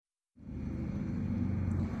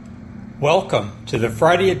Welcome to the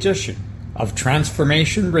Friday edition of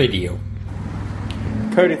Transformation Radio.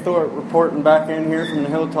 Cody Thorpe reporting back in here from the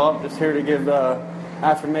hilltop, just here to give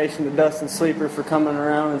affirmation to Dustin Sleeper for coming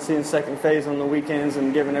around and seeing Second Phase on the weekends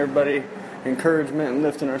and giving everybody encouragement and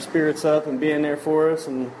lifting our spirits up and being there for us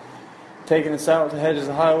and taking us out to hedges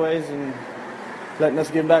and highways and letting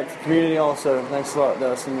us give back to the community also. Thanks a lot,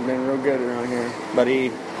 Dustin. You've been real good around here, buddy.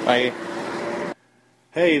 Bye.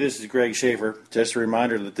 Hey, this is Greg Schaefer. Just a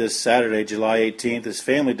reminder that this Saturday, July 18th, is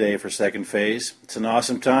Family Day for Second Phase. It's an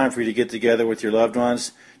awesome time for you to get together with your loved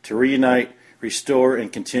ones to reunite, restore,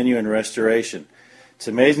 and continue in restoration. It's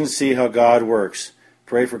amazing to see how God works.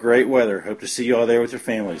 Pray for great weather. Hope to see you all there with your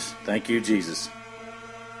families. Thank you, Jesus.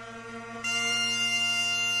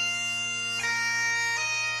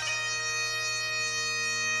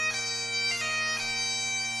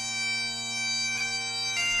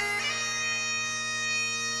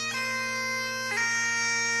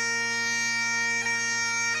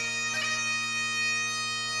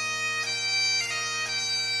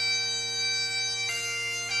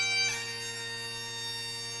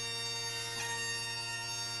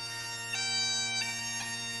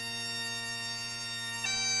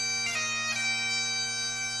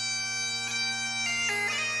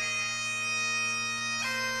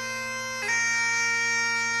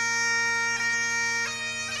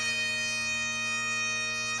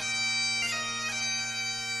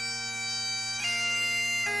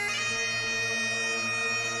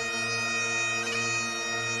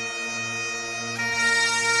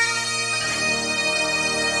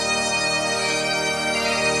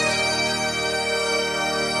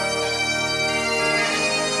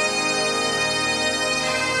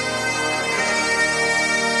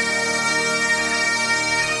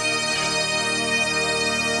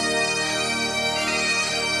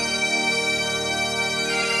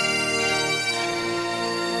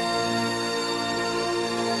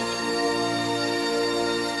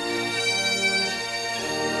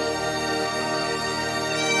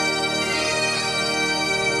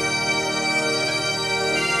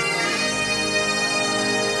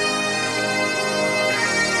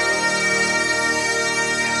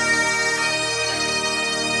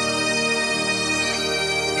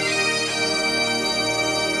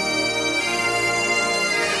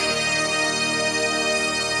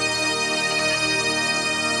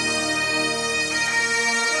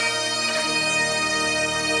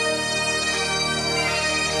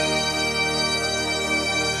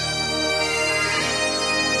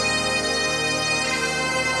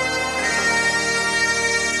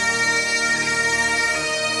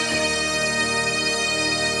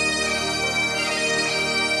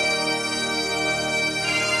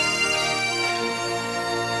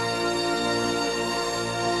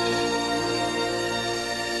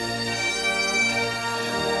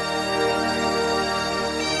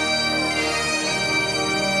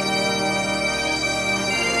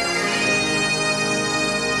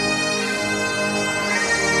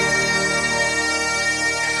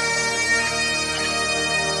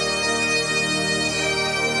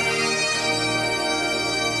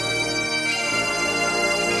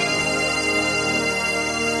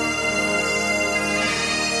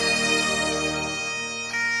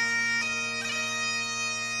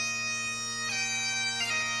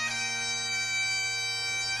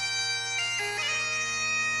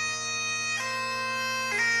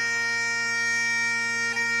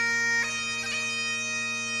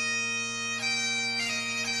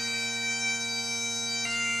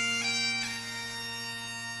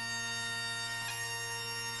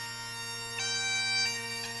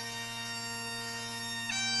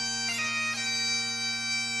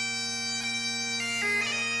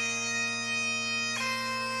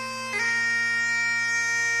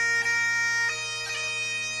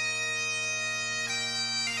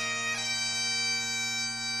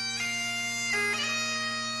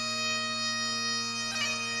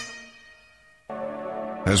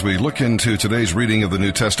 As we look into today's reading of the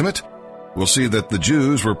New Testament, we'll see that the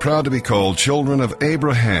Jews were proud to be called children of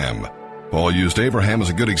Abraham. Paul used Abraham as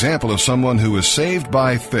a good example of someone who was saved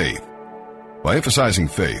by faith. By emphasizing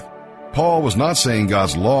faith, Paul was not saying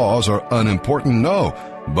God's laws are unimportant, no,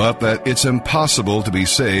 but that it's impossible to be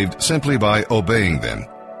saved simply by obeying them.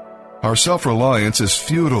 Our self-reliance is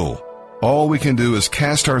futile. All we can do is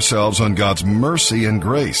cast ourselves on God's mercy and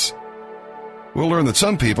grace. We'll learn that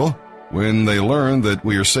some people, when they learn that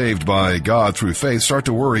we are saved by God through faith, start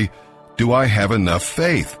to worry, do I have enough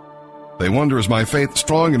faith? They wonder, is my faith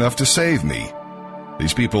strong enough to save me?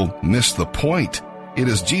 These people miss the point. It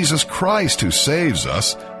is Jesus Christ who saves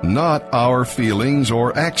us, not our feelings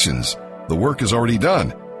or actions. The work is already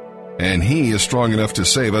done. and He is strong enough to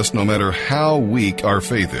save us no matter how weak our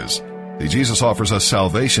faith is. See, Jesus offers us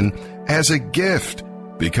salvation as a gift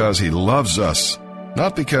because He loves us,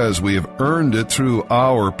 not because we have earned it through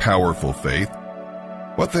our powerful faith.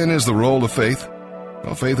 What then is the role of faith?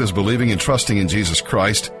 Well, faith is believing and trusting in Jesus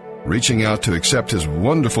Christ, reaching out to accept His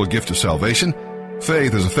wonderful gift of salvation.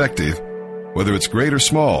 Faith is effective, whether it's great or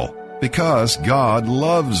small, because God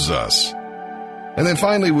loves us. And then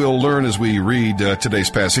finally, we'll learn as we read today's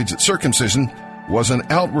passage that circumcision was an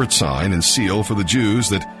outward sign and seal for the Jews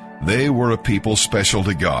that they were a people special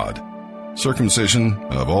to God. Circumcision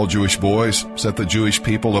of all Jewish boys set the Jewish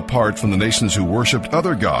people apart from the nations who worshipped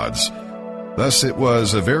other gods. Thus, it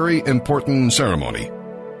was a very important ceremony.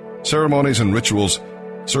 Ceremonies and rituals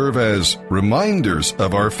serve as reminders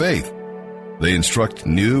of our faith. They instruct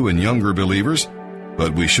new and younger believers,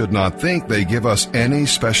 but we should not think they give us any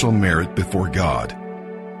special merit before God.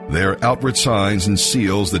 They are outward signs and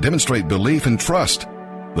seals that demonstrate belief and trust.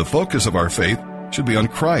 The focus of our faith should be on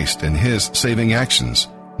Christ and His saving actions,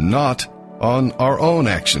 not on our own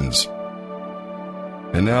actions.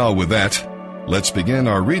 And now, with that, let's begin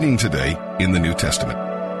our reading today in the New Testament.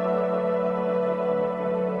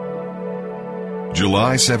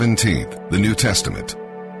 July 17th, the New Testament.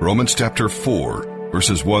 Romans chapter 4,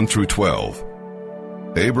 verses 1 through 12.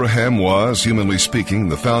 Abraham was, humanly speaking,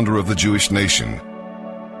 the founder of the Jewish nation.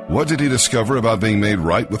 What did he discover about being made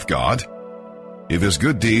right with God? If his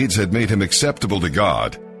good deeds had made him acceptable to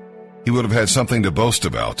God, he would have had something to boast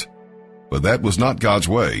about. But that was not God's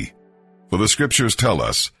way. For the Scriptures tell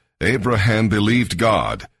us, Abraham believed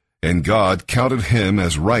God, and God counted him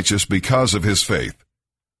as righteous because of his faith.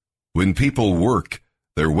 When people work,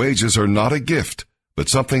 their wages are not a gift, but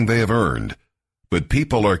something they have earned. But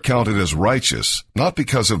people are counted as righteous, not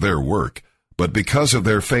because of their work, but because of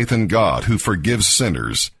their faith in God, who forgives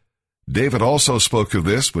sinners. David also spoke of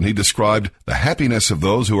this when he described the happiness of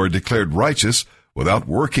those who are declared righteous without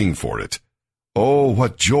working for it. Oh,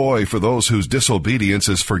 what joy for those whose disobedience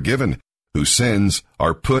is forgiven, whose sins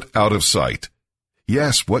are put out of sight.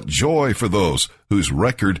 Yes, what joy for those whose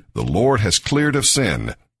record the Lord has cleared of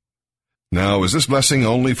sin. Now, is this blessing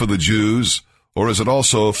only for the Jews, or is it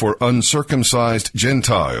also for uncircumcised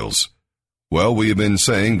Gentiles? Well, we have been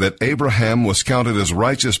saying that Abraham was counted as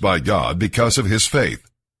righteous by God because of his faith.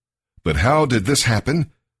 But how did this happen?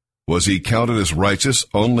 Was he counted as righteous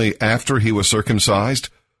only after he was circumcised,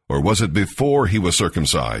 or was it before he was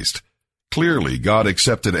circumcised? Clearly, God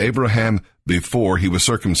accepted Abraham before he was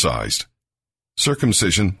circumcised.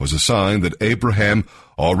 Circumcision was a sign that Abraham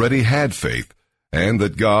already had faith, and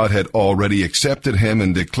that God had already accepted him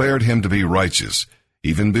and declared him to be righteous,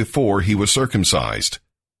 even before he was circumcised.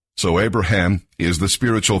 So Abraham is the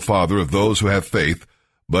spiritual father of those who have faith,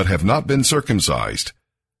 but have not been circumcised.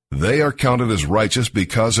 They are counted as righteous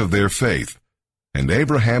because of their faith. And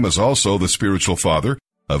Abraham is also the spiritual father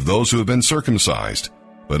of those who have been circumcised,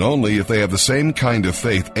 but only if they have the same kind of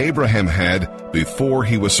faith Abraham had before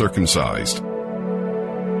he was circumcised.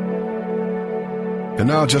 And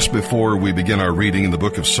now, just before we begin our reading in the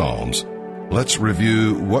book of Psalms, let's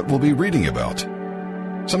review what we'll be reading about.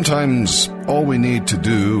 Sometimes all we need to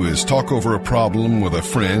do is talk over a problem with a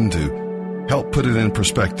friend to help put it in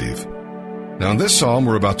perspective. Now, in this psalm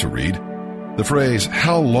we're about to read, the phrase,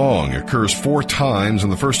 "how long," occurs 4 times in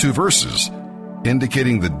the first 2 verses,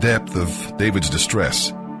 indicating the depth of David's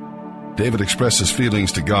distress. David expressed his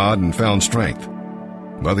feelings to God and found strength.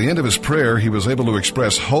 By the end of his prayer, he was able to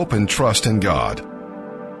express hope and trust in God.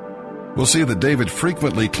 We'll see that David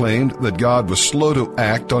frequently claimed that God was slow to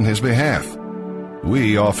act on his behalf.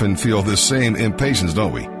 We often feel this same impatience,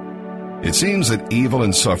 don't we? It seems that evil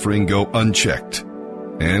and suffering go unchecked,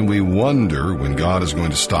 and we wonder when God is going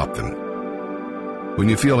to stop them. When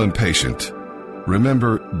you feel impatient,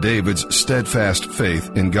 remember David's steadfast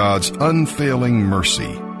faith in God's unfailing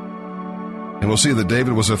mercy. And we'll see that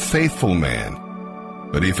David was a faithful man,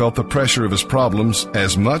 but he felt the pressure of his problems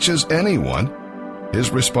as much as anyone.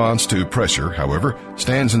 His response to pressure, however,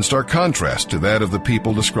 stands in stark contrast to that of the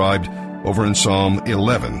people described over in Psalm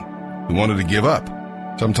 11, who wanted to give up.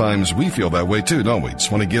 Sometimes we feel that way too, don't we? Just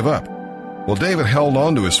want to give up. Well, David held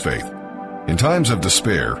on to his faith. In times of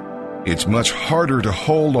despair, it's much harder to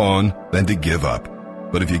hold on than to give up.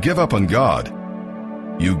 But if you give up on God,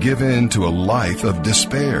 you give in to a life of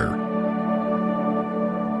despair.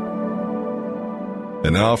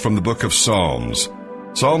 And now from the book of Psalms,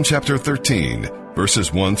 Psalm chapter 13,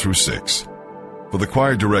 verses 1 through 6. For the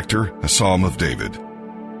choir director, a psalm of David.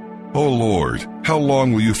 O Lord, how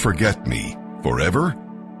long will you forget me? Forever?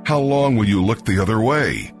 How long will you look the other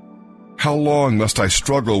way? How long must I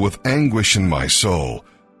struggle with anguish in my soul,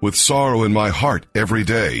 with sorrow in my heart every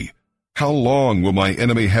day? How long will my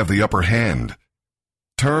enemy have the upper hand?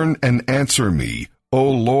 Turn and answer me, O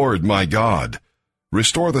Lord my God.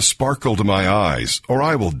 Restore the sparkle to my eyes, or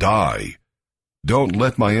I will die. Don't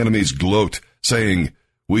let my enemies gloat, saying,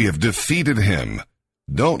 We have defeated him.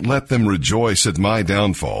 Don't let them rejoice at my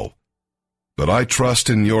downfall. But I trust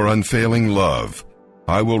in your unfailing love.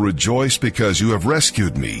 I will rejoice because you have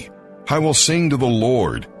rescued me. I will sing to the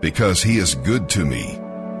Lord because he is good to me.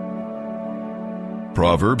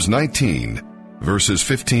 Proverbs 19, verses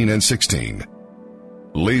 15 and 16.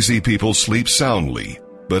 Lazy people sleep soundly,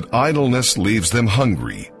 but idleness leaves them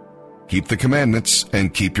hungry. Keep the commandments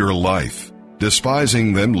and keep your life.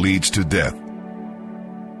 Despising them leads to death.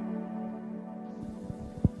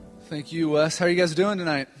 Thank you, Wes. How are you guys doing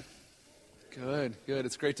tonight? Good.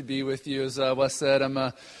 It's great to be with you. As Wes said, I'm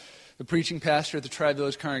the preaching pastor at the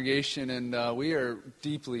Tri-Village congregation, and we are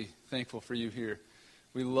deeply thankful for you here.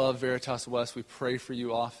 We love Veritas West. We pray for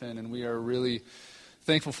you often, and we are really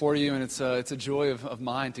thankful for you, and it's a joy of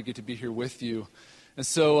mine to get to be here with you. And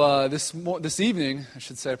so this evening, I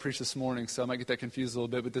should say I preached this morning, so I might get that confused a little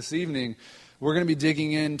bit, but this evening, we're going to be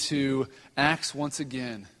digging into Acts once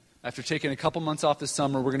again. After taking a couple months off this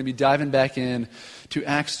summer, we're going to be diving back in to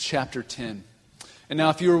Acts chapter 10. And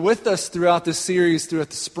now, if you were with us throughout this series,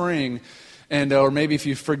 throughout the spring, and or maybe if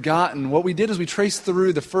you've forgotten, what we did is we traced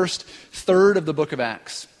through the first third of the book of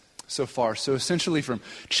Acts so far. So essentially from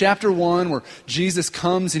chapter 1, where Jesus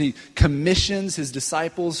comes and he commissions his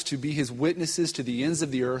disciples to be his witnesses to the ends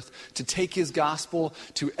of the earth, to take his gospel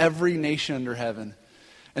to every nation under heaven.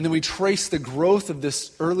 And then we trace the growth of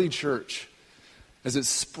this early church as it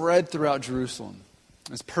spread throughout Jerusalem,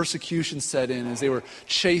 as persecution set in, as they were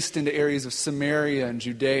chased into areas of Samaria and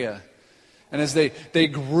Judea, and as they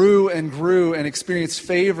grew and experienced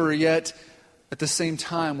favor, yet at the same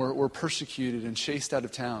time were persecuted and chased out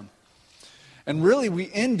of town. And really,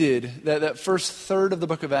 we ended that first third of the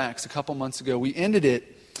book of Acts a couple months ago. We ended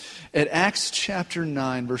it at Acts chapter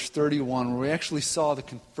 9, verse 31, where we actually saw the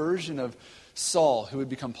conversion of Saul, who would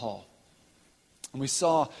become Paul. And we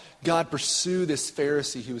saw God pursue this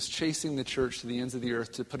Pharisee who was chasing the church to the ends of the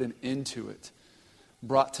earth to put an end to it,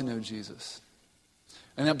 brought to know Jesus.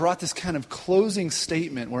 And that brought this kind of closing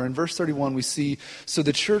statement where in verse 31 we see, so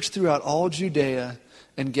the church throughout all Judea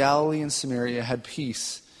and Galilee and Samaria had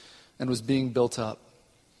peace and was being built up.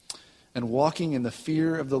 And walking in the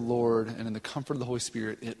fear of the Lord and in the comfort of the Holy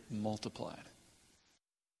Spirit, it multiplied.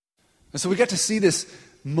 And so we got to see this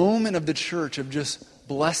moment of the church of just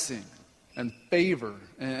blessing and favor,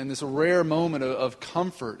 and this rare moment of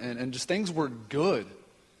comfort, and just things were good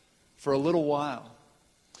for a little while.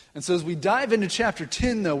 And so as we dive into chapter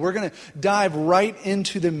 10, though, we're going to dive right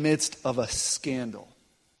into the midst of a scandal.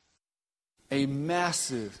 A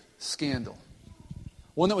massive scandal.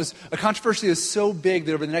 One that was a controversy that's so big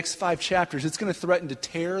that over the next 5 chapters, it's going to threaten to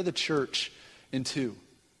tear the church in two.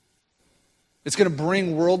 It's going to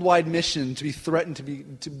bring worldwide mission to be threatened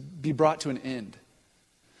to be brought to an end.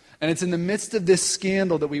 And it's in the midst of this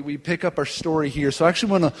scandal that we pick up our story here. So I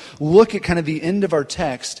actually want to look at kind of the end of our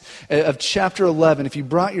text of chapter 11. If you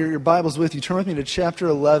brought your Bibles with you, turn with me to chapter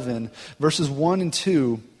 11, verses 1 and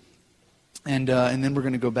 2. And then we're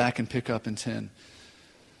going to go back and pick up in 10.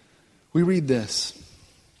 We read this.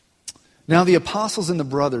 Now the apostles and the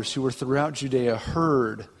brothers who were throughout Judea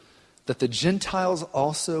heard that the Gentiles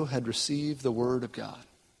also had received the word of God.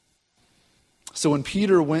 So when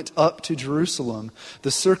Peter went up to Jerusalem,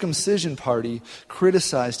 the circumcision party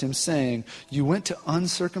criticized him, saying, "You went to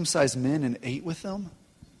uncircumcised men and ate with them?"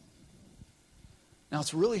 Now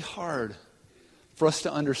it's really hard for us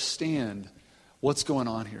to understand what's going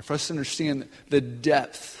on here, for us to understand the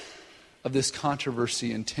depth of this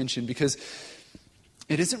controversy and tension, because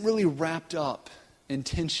it isn't really wrapped up in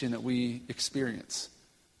tension that we experience,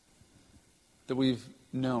 that we've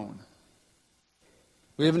known.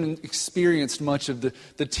 We haven't experienced much of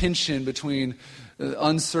the tension between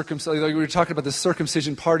uncircumcised. Like we were talking about the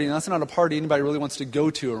circumcision party, and that's not a party anybody really wants to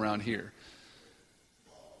go to around here.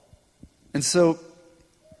 And so,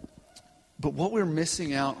 but what we're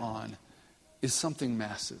missing out on is something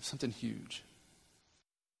massive, something huge.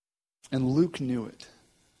 And Luke knew it.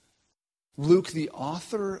 Luke, the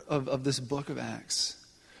author of this book of Acts,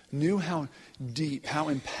 knew how deep, how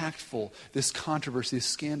impactful this controversy, this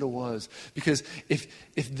scandal was. Because if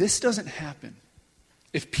this doesn't happen,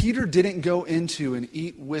 if Peter didn't go into and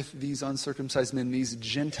eat with these uncircumcised men, these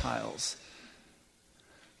Gentiles,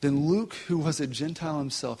 then Luke, who was a Gentile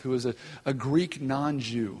himself, who was a Greek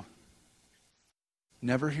non-Jew,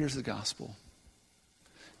 never hears the gospel,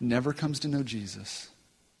 never comes to know Jesus,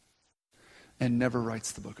 and never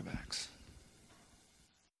writes the book of Acts.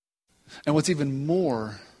 And what's even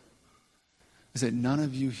more is that none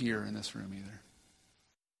of you here in this room either.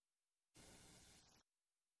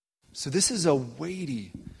 So this is a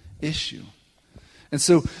weighty issue. And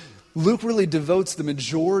so Luke really devotes the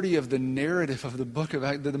majority of the narrative of the book, of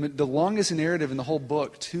the longest narrative in the whole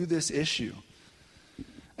book, to this issue.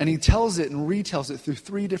 And he tells it and retells it through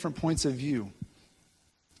 3 different points of view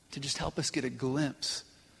to just help us get a glimpse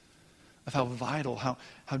of how vital,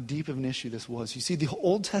 how deep of an issue this was. You see, the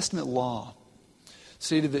Old Testament law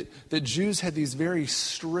stated that Jews had these very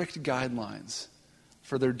strict guidelines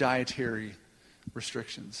for their dietary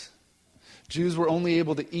restrictions. Jews were only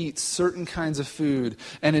able to eat certain kinds of food.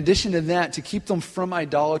 And in addition to that, to keep them from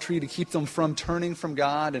idolatry, to keep them from turning from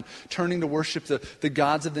God and turning to worship the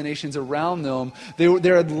gods of the nations around them,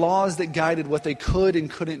 there had laws that guided what they could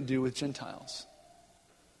and couldn't do with Gentiles.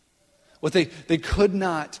 What they could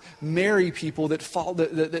not marry people that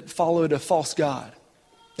followed a false god.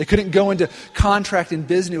 They couldn't go into contract and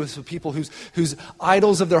business with people whose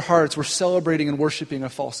idols of their hearts were celebrating and worshiping a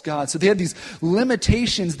false god. So they had these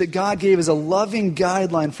limitations that God gave as a loving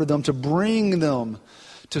guideline for them to bring them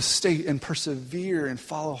to stay and persevere and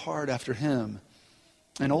follow hard after Him.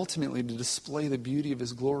 And ultimately to display the beauty of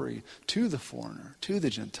His glory to the foreigner, to the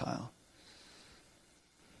Gentile.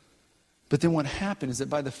 But then what happened is that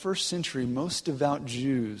by the first century, most devout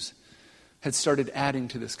Jews had started adding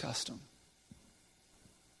to this custom.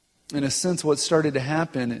 In a sense, what started to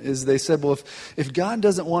happen is they said, well, if God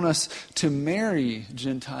doesn't want us to marry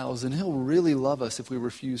Gentiles, then He'll really love us if we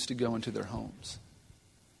refuse to go into their homes.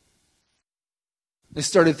 They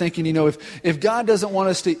started thinking, if God doesn't want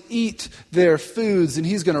us to eat their foods, then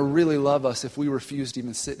He's going to really love us if we refuse to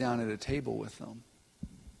even sit down at a table with them.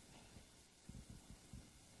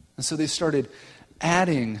 And so they started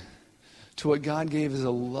adding to what God gave as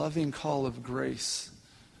a loving call of grace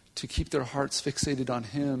to keep their hearts fixated on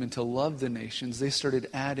Him and to love the nations. They started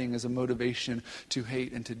adding as a motivation to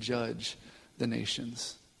hate and to judge the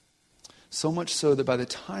nations. So much so that by the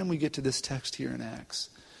time we get to this text here in Acts,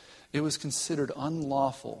 it was considered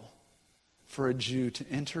unlawful for a Jew to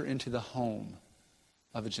enter into the home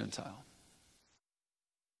of a Gentile.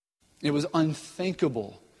 It was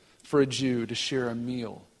unthinkable for a Jew to share a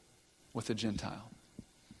meal with a Gentile.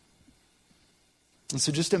 And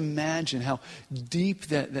so just imagine how deep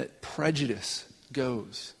that prejudice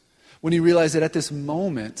goes. When you realize that at this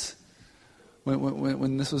moment,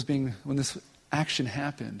 when this action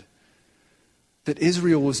happened, that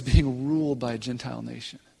Israel was being ruled by a Gentile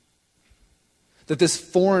nation. That this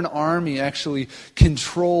foreign army actually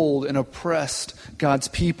controlled and oppressed God's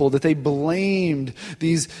people. That they blamed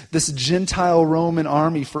this Gentile Roman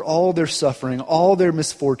army for all their suffering, all their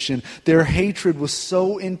misfortune. Their hatred was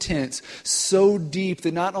so intense, so deep,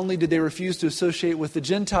 that not only did they refuse to associate with the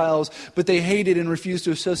Gentiles, but they hated and refused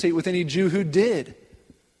to associate with any Jew who did.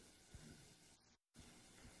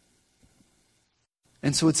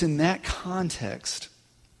 And so it's in that context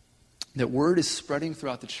that word is spreading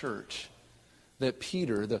throughout the church that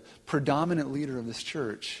Peter, the predominant leader of this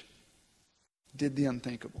church, did the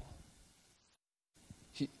unthinkable.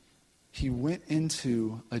 He went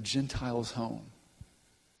into a Gentile's home,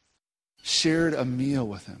 shared a meal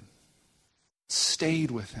with him, stayed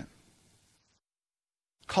with him,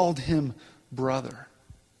 called him brother.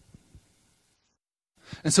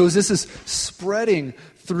 And so as this is spreading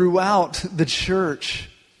throughout the church,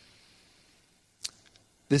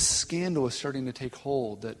 this scandal is starting to take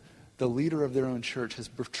hold that the leader of their own church has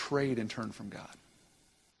betrayed and turned from God.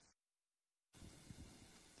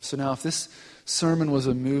 So now if this sermon was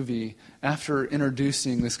a movie, after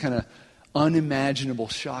introducing this kind of unimaginable,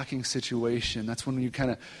 shocking situation, that's when you kind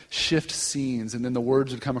of shift scenes, and then the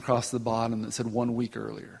words would come across the bottom that said 1 week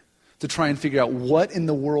earlier, to try and figure out what in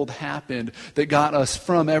the world happened that got us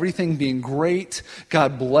from everything being great,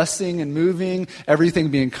 God blessing and moving, everything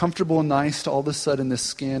being comfortable and nice, to all of a sudden this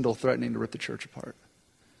scandal threatening to rip the church apart.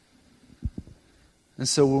 And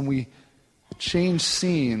so when we change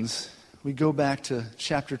scenes, we go back to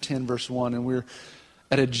chapter 10, verse 1, and we're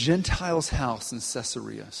at a Gentile's house in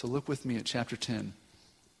Caesarea. So look with me at chapter 10. And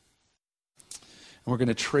we're going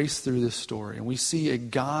to trace through this story. And we see a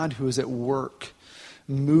God who is at work,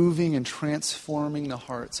 moving and transforming the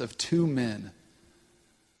hearts of 2 men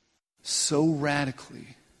so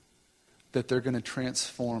radically that they're going to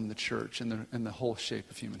transform the church and the whole shape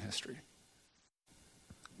of human history.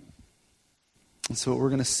 And so what we're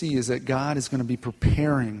going to see is that God is going to be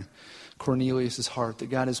preparing Cornelius' heart, that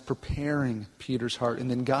God is preparing Peter's heart,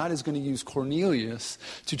 and then God is going to use Cornelius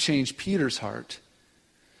to change Peter's heart,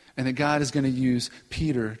 and that God is going to use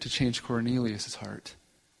Peter to change Cornelius' heart.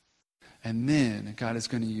 And then God is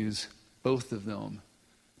going to use both of them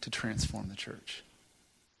to transform the church.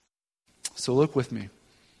 So look with me.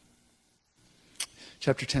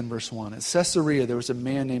 Chapter 10, verse 1. At Caesarea, there was a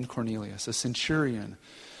man named Cornelius, a centurion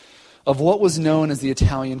of what was known as the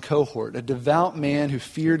Italian cohort, a devout man who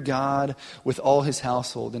feared God with all his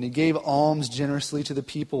household, and he gave alms generously to the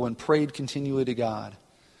people and prayed continually to God.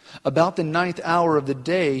 About the 9th hour of the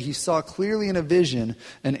day, he saw clearly in a vision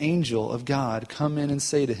an angel of God come in and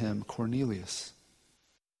say to him, Cornelius.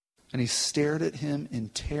 And he stared at him in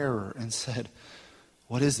terror and said,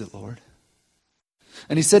 What is it, Lord?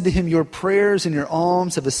 And he said to him, Your prayers and your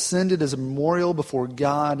alms have ascended as a memorial before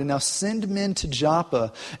God. And now send men to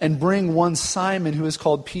Joppa and bring one Simon who is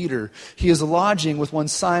called Peter. He is lodging with one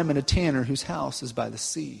Simon, a tanner, whose house is by the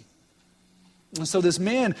sea. And so this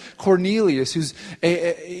man, Cornelius,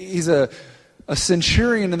 he's a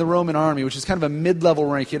centurion in the Roman army, which is kind of a mid-level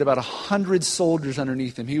rank. He had about 100 soldiers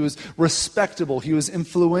underneath him. He was respectable. He was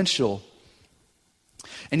influential.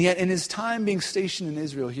 And yet in his time being stationed in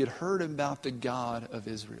Israel, he had heard about the God of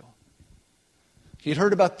Israel. He had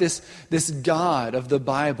heard about this God of the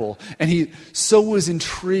Bible. And he so was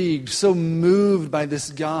intrigued, so moved by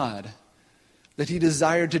this God, that he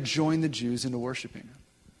desired to join the Jews into worshiping him.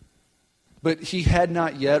 But he had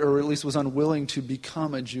not yet, or at least was unwilling to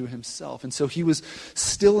become a Jew himself. And so he was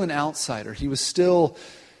still an outsider. He was still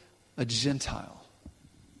a Gentile.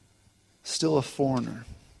 Still a foreigner.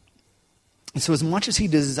 And so as much as he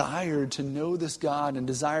desired to know this God and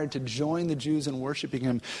desired to join the Jews in worshiping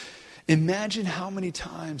him, imagine how many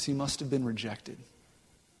times he must have been rejected.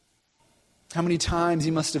 How many times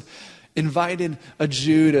he must have invited a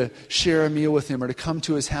Jew to share a meal with him or to come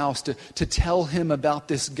to his house to tell him about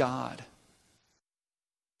this God.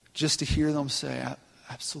 Just to hear them say,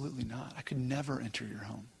 absolutely not. I could never enter your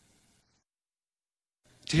home.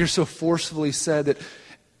 To hear so forcefully said that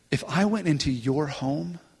if I went into your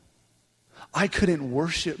home, I couldn't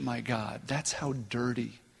worship my God. That's how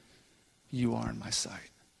dirty you are in my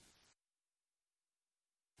sight.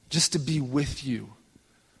 Just to be with you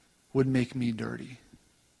would make me dirty.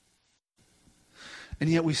 And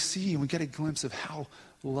yet we get a glimpse of how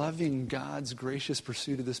loving God's gracious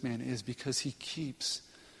pursuit of this man is, because he keeps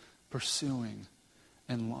pursuing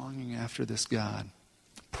and longing after this God,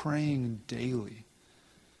 praying daily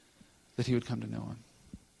that he would come to know him.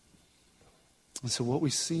 And so what we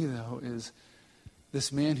see, though, is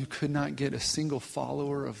this man who could not get a single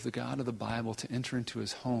follower of the God of the Bible to enter into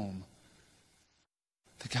his home.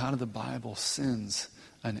 The God of the Bible sends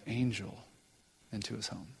an angel into his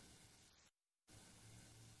home.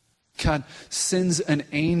 God sends an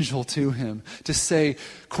angel to him to say,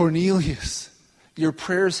 Cornelius, your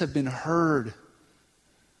prayers have been heard.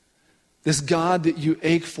 This God that you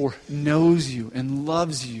ache for knows you and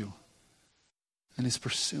loves you and is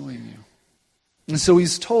pursuing you. And so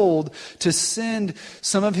he's told to send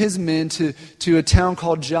some of his men to a town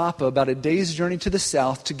called Joppa, about a day's journey to the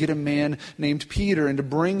south, to get a man named Peter and to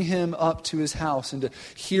bring him up to his house and to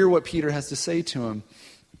hear what Peter has to say to him.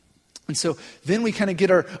 And so then we kind of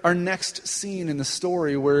get our next scene in the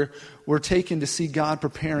story where we're taken to see God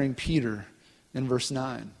preparing Peter in verse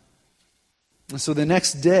 9. And so the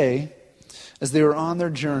next day, as they were on their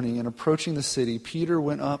journey and approaching the city, Peter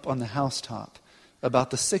went up on the housetop about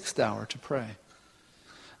the 6th hour to pray.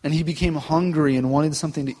 And he became hungry and wanted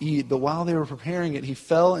something to eat. But while they were preparing it, he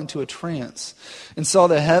fell into a trance and saw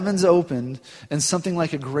the heavens opened and something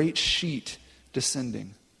like a great sheet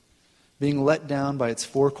descending, being let down by its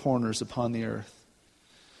 4 corners upon the earth.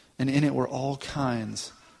 And in it were all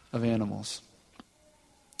kinds of animals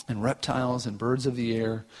and reptiles and birds of the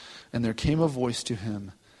air. And there came a voice to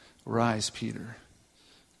him, Rise, Peter,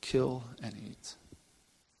 kill and eat.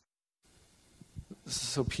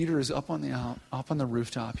 So Peter is up on the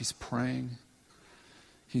rooftop. He's praying.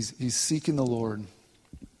 He's seeking the Lord.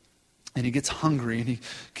 And he gets hungry, and he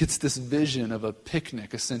gets this vision of a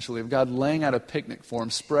picnic, essentially, of God laying out a picnic for him,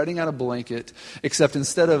 spreading out a blanket, except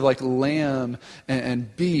instead of like lamb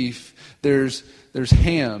and beef, there's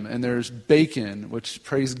ham and there's bacon, which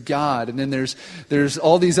praise God. And then there's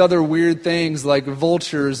all these other weird things like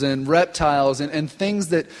vultures and reptiles and things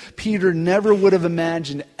that Peter never would have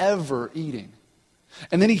imagined ever eating.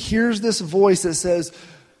 And then he hears this voice that says,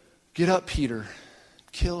 Get up, Peter,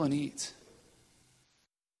 kill and eat.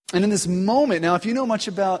 And in this moment, now if you know much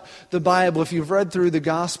about the Bible, if you've read through the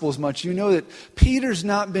Gospels much, you know that Peter's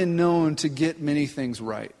not been known to get many things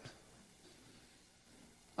right.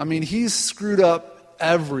 I mean, he's screwed up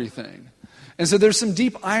everything. And so there's some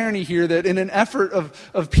deep irony here that in an effort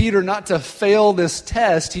of Peter not to fail this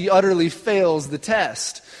test, he utterly fails the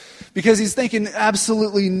test. Because he's thinking,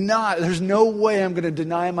 absolutely not. There's no way I'm going to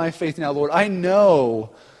deny my faith now, Lord. I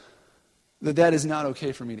know that is not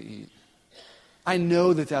okay for me to eat. I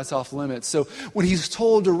know that that's off limits. So when he's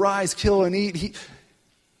told to rise, kill, and eat,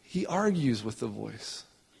 he argues with the voice.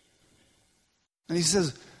 And he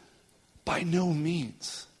says, by no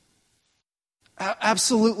means.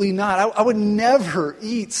 Absolutely not. I would never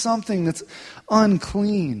eat something that's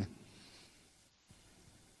unclean.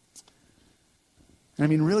 And I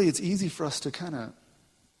mean, really, it's easy for us to kind of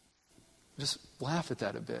just laugh at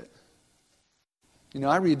that a bit. You know,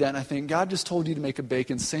 I read that and I think, God just told you to make a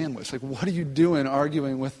bacon sandwich. Like, what are you doing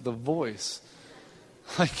arguing with the voice?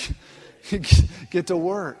 Like, get to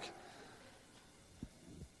work.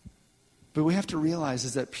 But we have to realize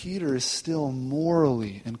is that Peter is still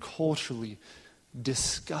morally and culturally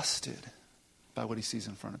disgusted by what he sees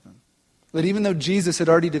in front of him. That even though Jesus had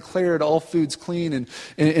already declared all foods clean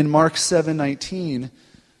in Mark 7:19,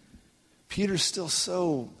 Peter's still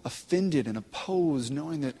so offended and opposed,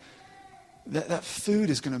 knowing that food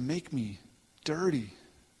is going to make me dirty.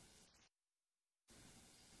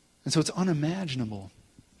 And so it's unimaginable.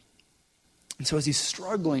 And so as he's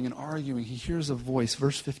struggling and arguing, he hears a voice,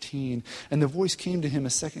 verse 15, and the voice came to him a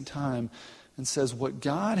second time and says, what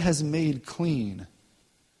God has made clean,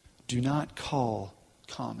 do not call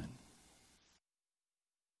common.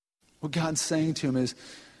 What God's saying to him is,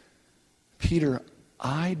 Peter,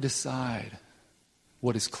 I decide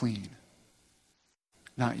what is clean,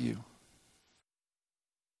 not you.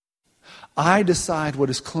 I decide what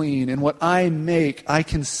is clean, and what I make, I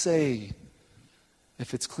can say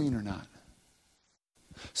if it's clean or not.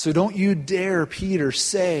 So don't you dare, Peter,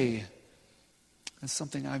 say that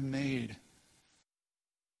something I've made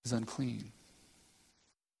is unclean.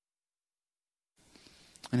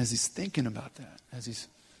 And as he's thinking about that, as he's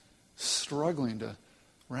struggling to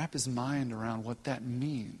wrap his mind around what that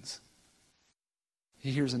means,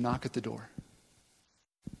 he hears a knock at the door.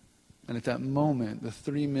 And at that moment, the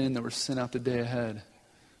 3 men that were sent out the day ahead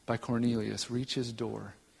by Cornelius reach his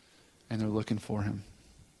door, and they're looking for him.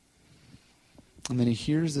 And then he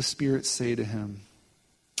hears the Spirit say to him,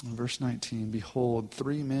 in verse 19, behold,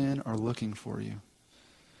 3 men are looking for you.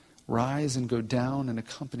 Rise and go down and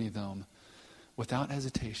accompany them without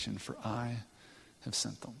hesitation, for I have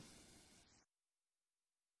sent them.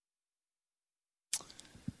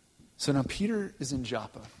 So now Peter is in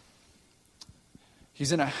Joppa.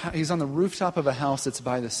 He's on the rooftop of a house that's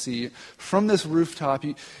by the sea. From this rooftop,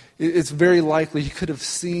 it's very likely he could have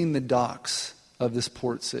seen the docks of this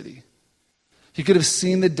port city. He could have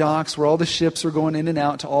seen the docks where all the ships were going in and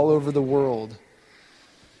out to all over the world.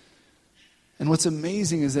 And what's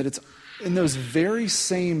amazing is that it's in those very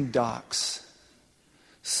same docks,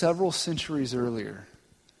 several centuries earlier,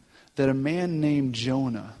 that a man named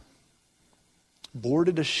Jonah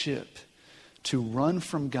boarded a ship to run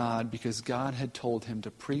from God because God had told him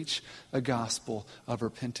to preach a gospel of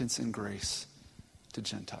repentance and grace to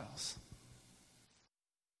Gentiles.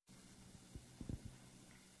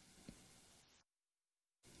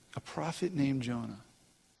 A prophet named Jonah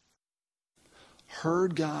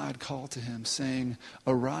heard God call to him saying,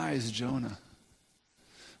 arise, Jonah,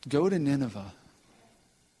 go to Nineveh,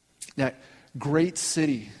 that great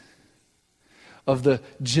city of the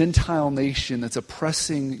Gentile nation that's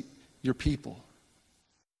oppressing your people,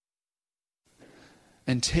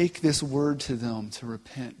 and take this word to them to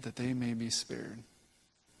repent that they may be spared.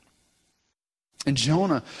 And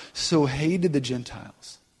Jonah so hated the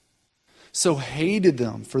Gentiles, so hated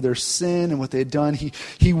them for their sin and what they had done.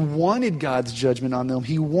 He wanted God's judgment on them.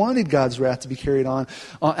 He wanted God's wrath to be carried out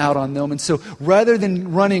on them. And so rather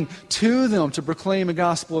than running to them to proclaim a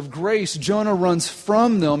gospel of grace, Jonah runs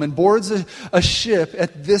from them and boards a ship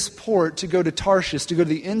at this port to go to Tarshish, to go to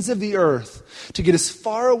the ends of the earth, to get as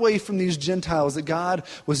far away from these Gentiles that God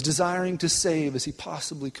was desiring to save as he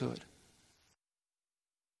possibly could.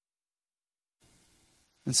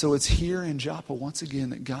 And so it's here in Joppa once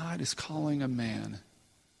again that God is calling a man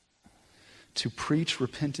to preach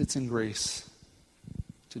repentance and grace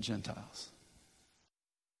to Gentiles.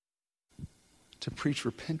 To preach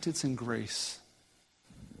repentance and grace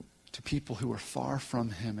to people who are far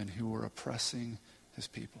from him and who are oppressing his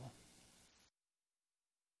people.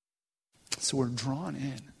 So we're drawn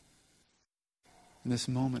in this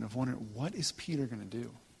moment of wondering, what is Peter going to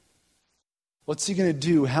do? What's he going to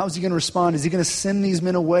do? How's he going to respond? Is he going to send these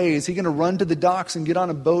men away? Is he going to run to the docks and get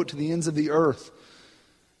on a boat to the ends of the earth?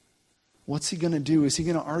 What's he going to do? Is he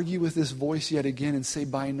going to argue with this voice yet again and say,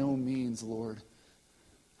 by no means, Lord,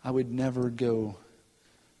 I would never go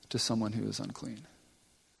to someone who is unclean?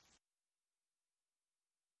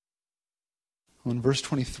 Well, in verse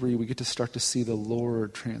 23, we get to start to see the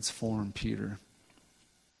Lord transform Peter.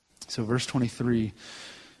 So verse 23,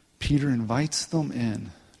 Peter invites them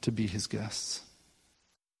in to be his guests.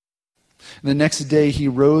 And the next day he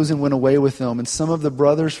rose and went away with them, and some of the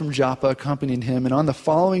brothers from Joppa accompanied him. And on the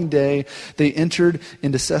following day they entered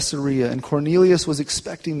into Caesarea, and Cornelius was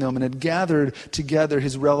expecting them and had gathered together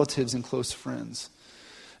his relatives and close friends.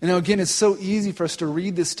 And now again, it's so easy for us to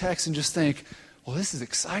read this text and just think, well, this is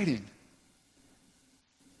exciting.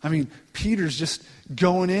 I mean, Peter's just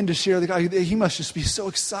going in to share the gospel. He must just be so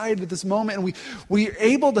excited at this moment. And we are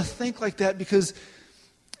able to think like that because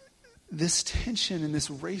this tension and this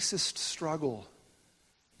racist struggle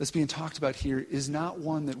that's being talked about here is not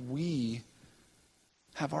one that we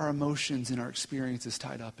have our emotions and our experiences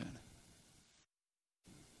tied up in.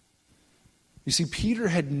 You see, Peter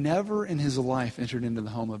had never in his life entered into the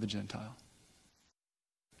home of a Gentile.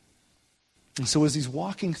 And so as he's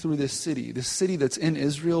walking through this city that's in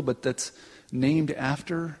Israel, but that's named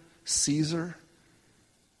after Caesar,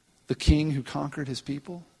 the king who conquered his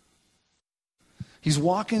people, he's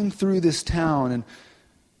walking through this town and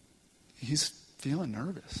he's feeling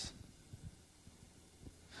nervous.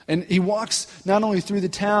 And he walks not only through the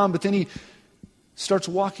town, but then he starts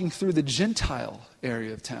walking through the Gentile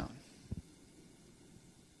area of town.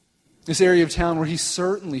 This area of town where he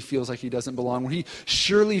certainly feels like he doesn't belong, where he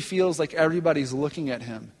surely feels like everybody's looking at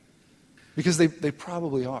him. Because they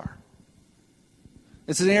probably are.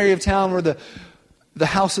 It's an area of town where the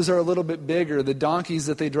houses are a little bit bigger, the donkeys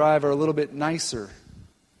that they drive are a little bit nicer.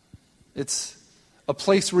 It's a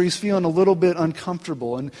place where he's feeling a little bit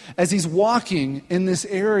uncomfortable. And as he's walking in this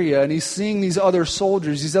area and he's seeing these other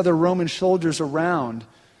soldiers, these other Roman soldiers around,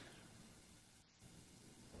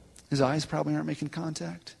 his eyes probably aren't making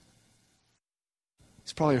contact.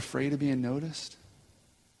 He's probably afraid of being noticed.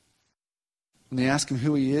 When they ask him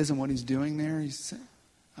who he is and what he's doing there, he's saying,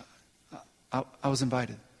 I was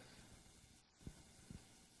invited.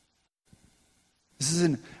 This is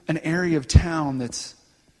an area of town that's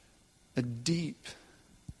a deep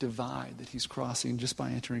divide that he's crossing just by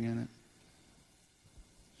entering in it.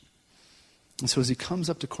 And so as he comes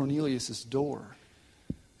up to Cornelius' door,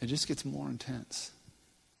 it just gets more intense.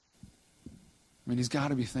 I mean, he's got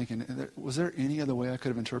to be thinking, was there any other way I could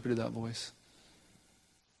have interpreted that voice?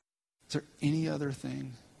 Is there any other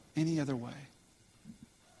thing, any other way?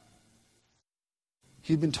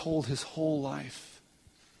 He'd been told his whole life,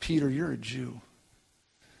 Peter, you're a Jew.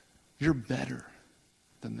 You're better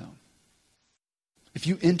than them. If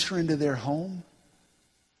you enter into their home,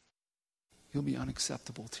 you'll be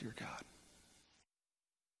unacceptable to your God.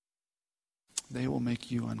 They will make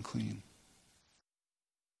you unclean.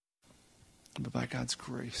 But by God's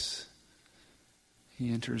grace,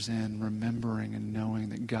 he enters in remembering and knowing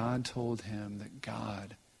that God told him that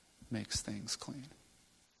God makes things clean.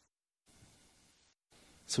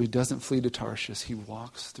 So he doesn't flee to Tarshish. He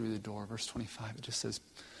walks through the door. Verse 25, it just says,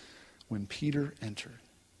 when Peter entered.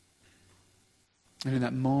 And in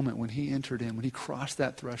that moment, when he entered in, when he crossed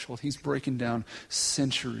that threshold, he's breaking down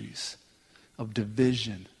centuries of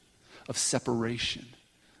division, of separation,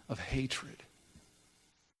 of hatred.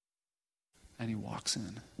 And he walks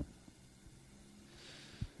in.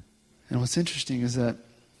 And what's interesting is that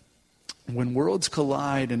when worlds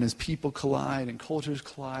collide and as people collide and cultures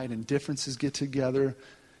collide and differences get together,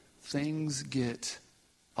 things get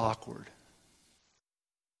awkward.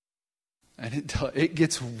 And it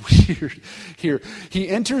gets weird here. He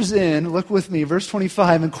enters in, look with me, verse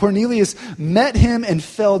 25, and Cornelius met him and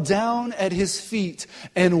fell down at his feet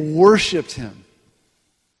and worshiped him.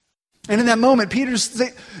 And in that moment, Peter's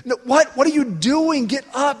saying, no, what are you doing? Get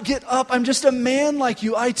up, get up. I'm just a man like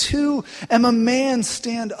you. I too am a man.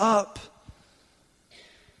 Stand up.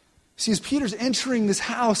 See, as Peter's entering this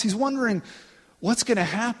house, he's wondering, what's going to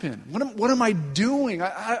happen? What am I doing?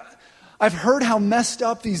 I've heard how messed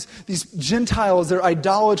up these Gentiles, their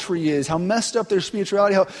idolatry is, how messed up their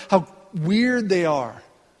spirituality, how weird they are.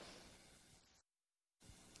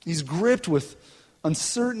 He's gripped with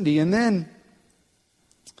uncertainty, and then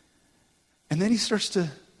he starts to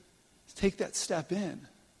take that step in.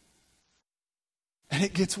 And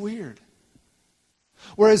it gets weird.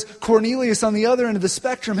 Whereas Cornelius, on the other end of the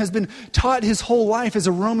spectrum, has been taught his whole life as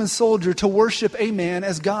a Roman soldier to worship a man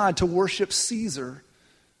as God, to worship Caesar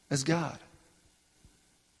as God.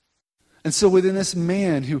 And so within this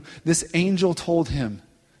man who this angel told him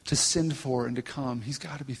to send for and to come, he's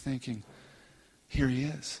got to be thinking, here he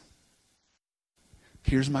is.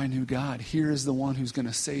 Here's my new God. Here is the one who's going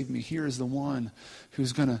to save me. Here is the one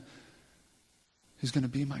who's going to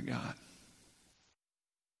be my God.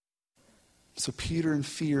 So Peter in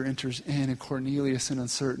fear enters in, and Cornelius in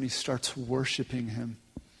uncertainty starts worshiping him.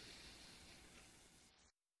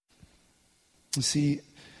 You see,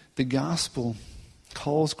 the gospel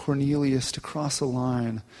calls Cornelius to cross a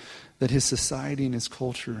line that his society and his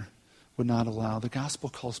culture would not allow. The gospel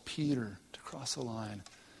calls Peter to cross a line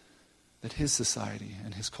that his society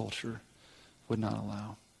and his culture would not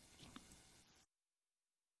allow.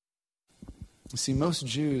 You see, most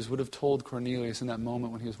Jews would have told Cornelius in that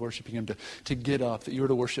moment when he was worshiping him to get up, that you were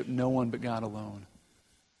to worship no one but God alone.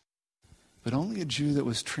 But only a Jew that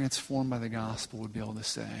was transformed by the gospel would be able to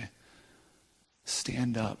say,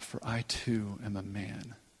 stand up, for I too am a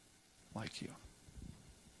man like you.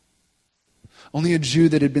 Only a Jew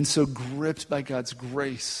that had been so gripped by God's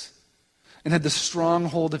grace and had the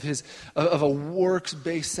stronghold of a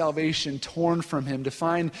works-based salvation torn from him to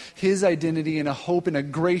find his identity in a hope in a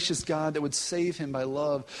gracious God that would save him by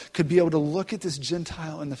love, could be able to look at this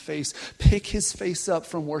Gentile in the face, pick his face up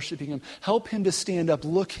from worshiping him, help him to stand up,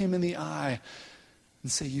 look him in the eye,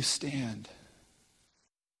 and say, you stand.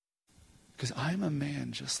 Because I'm a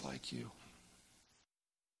man just like you.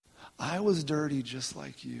 I was dirty just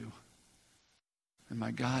like you. And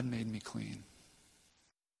my God made me clean.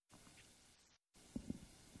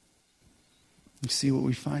 You see, what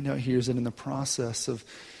we find out here is that in the process of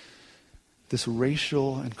this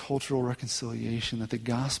racial and cultural reconciliation, that the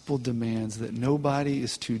gospel demands that nobody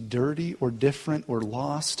is too dirty or different or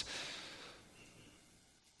lost.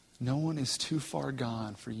 No one is too far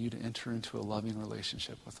gone for you to enter into a loving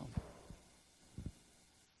relationship with them.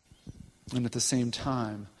 And at the same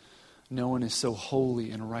time, no one is so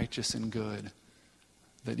holy and righteous and good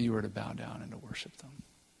that you are to bow down and to worship them.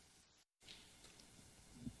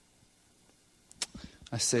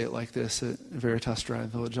 I say it like this at Veritas Drive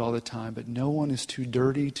Village all the time, but no one is too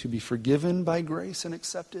dirty to be forgiven by grace and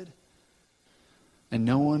accepted. And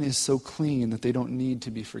no one is so clean that they don't need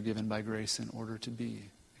to be forgiven by grace in order to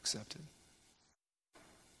be accepted.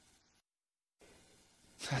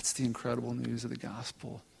 That's the incredible news of the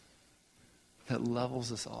gospel that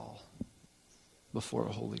levels us all before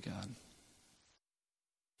a holy God.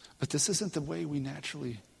 But this isn't the way we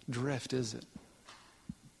naturally drift, is it?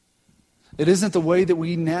 It isn't the way that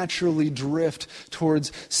we naturally drift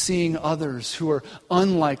towards seeing others who are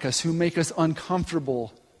unlike us, who make us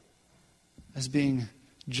uncomfortable, as being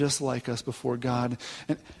just like us before God.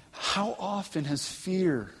 And how often has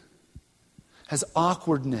fear, has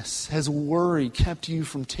awkwardness, has worry kept you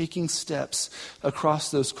from taking steps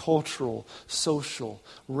across those cultural, social,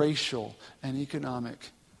 racial, and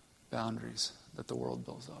economic boundaries that the world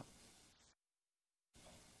builds up?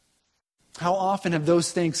 How often have those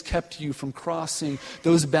things kept you from crossing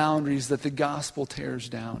those boundaries that the gospel tears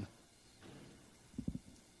down?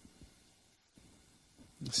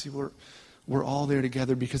 You see, we're all there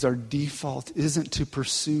together because our default isn't to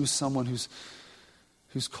pursue someone who's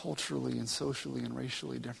culturally and socially and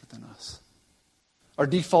racially different than us. Our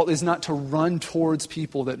default is not to run towards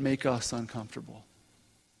people that make us uncomfortable.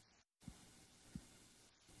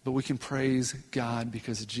 But we can praise God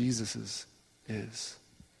because Jesus is.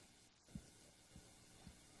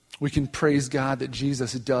 We can praise God that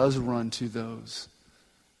Jesus does run to those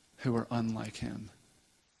who are unlike him.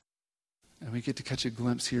 And we get to catch a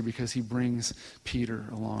glimpse here because he brings Peter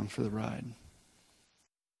along for the ride.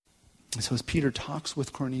 And so as Peter talks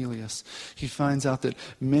with Cornelius, he finds out that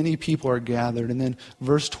many people are gathered. And then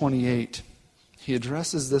verse 28, he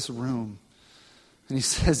addresses this room. And he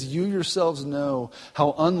says, you yourselves know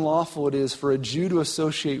how unlawful it is for a Jew to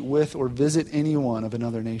associate with or visit anyone of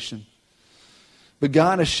another nation. But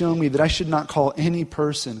God has shown me that I should not call any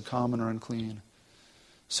person common or unclean.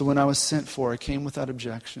 So when I was sent for, I came without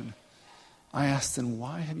objection. I asked them,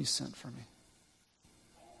 why have you sent for me?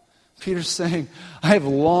 Peter's saying, I have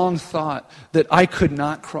long thought that I could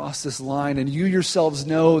not cross this line, and you yourselves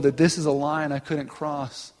know that this is a line I couldn't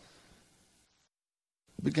cross.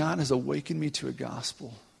 But God has awakened me to a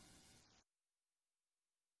gospel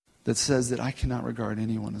that says that I cannot regard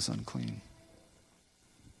anyone as unclean.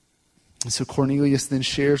 And so Cornelius then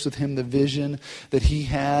shares with him the vision that he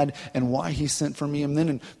had and why he sent for me. And then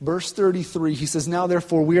in verse 33, he says, now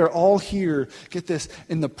therefore we are all here, get this,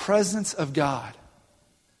 in the presence of God.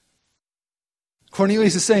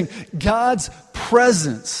 Cornelius is saying, God's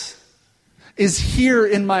presence is here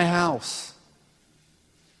in my house.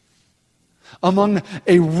 Among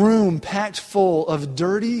a room packed full of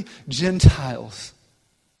dirty Gentiles.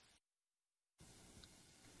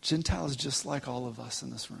 Gentiles just like all of us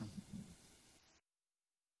in this room.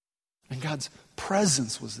 And God's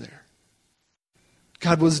presence was there.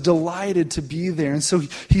 God was delighted to be there. And so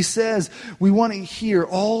he says, we want to hear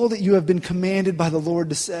all that you have been commanded by the Lord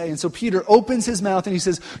to say. And so Peter opens his mouth and he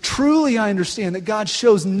says, truly I understand that God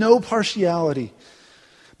shows no partiality.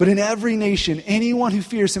 But in every nation, anyone who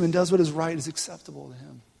fears him and does what is right is acceptable to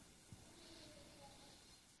him.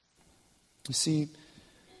 You see,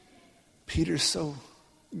 Peter's so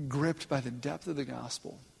gripped by the depth of the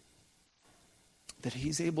gospel that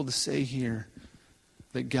he's able to say here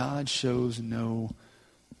that God shows no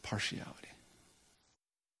partiality.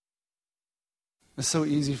 It's so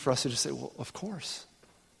easy for us to just say, well, of course.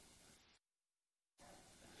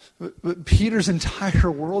 But Peter's entire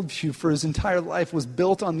worldview for his entire life was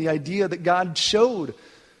built on the idea that God showed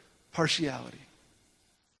partiality.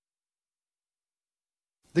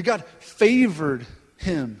 That God favored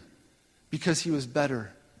him because he was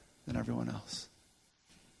better than everyone else.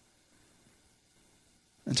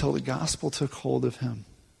 Until the gospel took hold of him.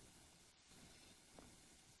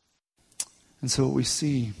 And so what we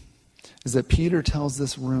see is that Peter tells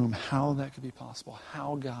this room how that could be possible,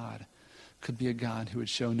 how God could be a God who would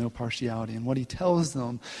show no partiality. And what he tells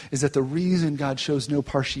them is that the reason God shows no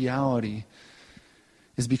partiality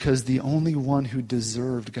is because the only one who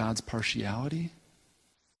deserved God's partiality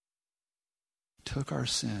took our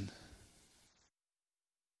sin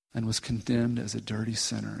and was condemned as a dirty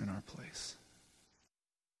sinner in our place.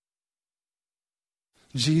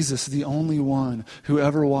 Jesus, the only one who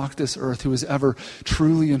ever walked this earth, who was ever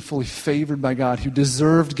truly and fully favored by God, who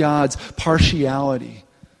deserved God's partiality,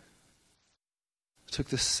 took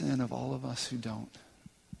the sin of all of us who don't,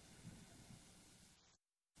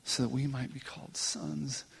 so that we might be called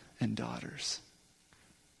sons and daughters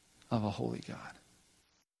of a holy God.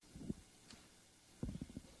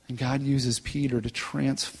 And God uses Peter to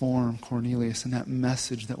transform Cornelius in that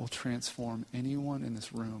message that will transform anyone in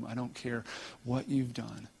this room. I don't care what you've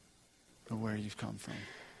done or where you've come from.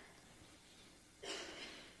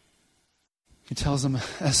 He tells them,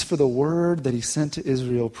 as for the word that he sent to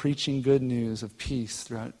Israel, preaching good news of peace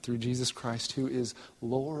through Jesus Christ, who is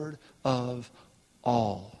Lord of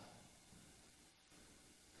all.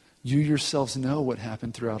 You yourselves know what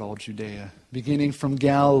happened throughout all Judea, beginning from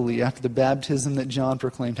Galilee after the baptism that John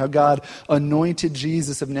proclaimed, how God anointed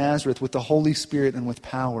Jesus of Nazareth with the Holy Spirit and with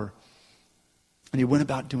power. And he went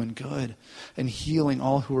about doing good and healing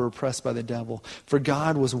all who were oppressed by the devil. For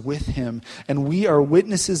God was with him, and we are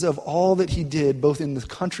witnesses of all that he did, both in the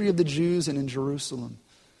country of the Jews and in Jerusalem.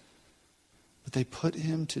 But they put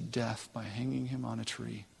him to death by hanging him on a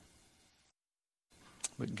tree.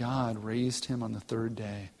 But God raised him on the third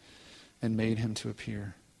day and made him to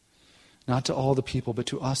appear, not to all the people, but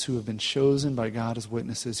to us who have been chosen by God as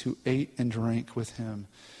witnesses, who ate and drank with him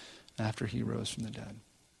after he rose from the dead.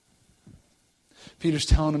 Peter's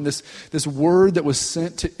telling him this word that was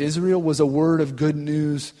sent to Israel was a word of good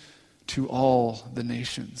news to all the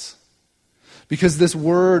nations. Because this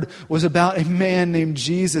word was about a man named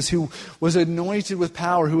Jesus who was anointed with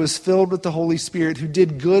power, who was filled with the Holy Spirit, who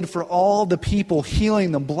did good for all the people,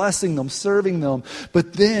 healing them, blessing them, serving them.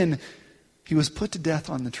 But then he was put to death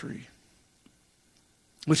on the tree.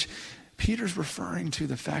 Which Peter's referring to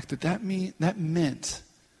the fact that meant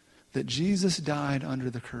that Jesus died under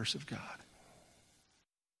the curse of God.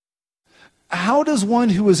 How does one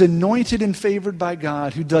who was anointed and favored by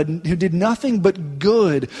God, who did nothing but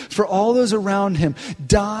good for all those around him,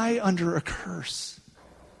 die under a curse?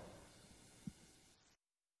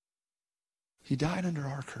 He died under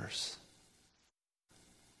our curse,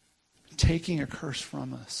 taking a curse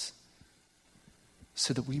from us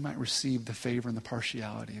so that we might receive the favor and the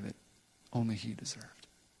partiality that only he deserved.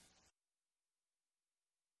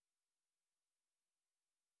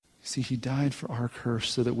 See, he died for our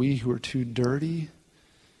curse so that we who are too dirty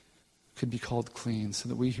could be called clean, so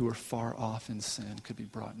that we who are far off in sin could be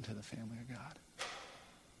brought into the family of God.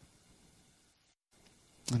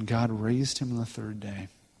 And God raised him on the third day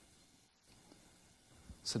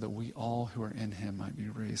so that we all who are in him might be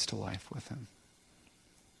raised to life with him.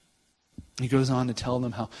 He goes on to tell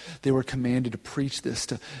them how they were commanded to preach this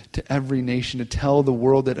to every nation, to tell the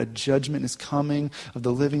world that a judgment is coming of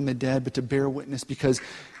the living, the dead, but to bear witness because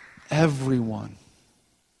everyone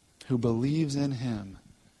who believes in him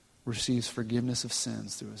receives forgiveness of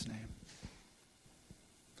sins through his name.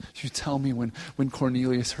 You tell me when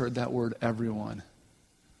Cornelius heard that word, everyone,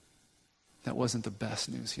 that wasn't the best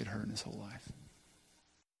news he had heard in his whole life.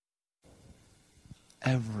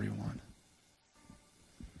 Everyone.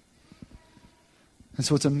 And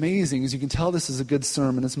so what's amazing is you can tell this is a good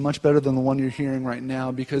sermon. It's much better than the one you're hearing right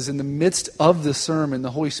now, because in the midst of the sermon,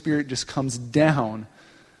 the Holy Spirit just comes down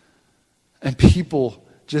and people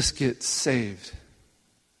just get saved.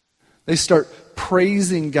 They start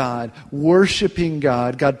praising God, worshiping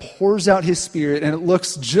God. God pours out his Spirit, and it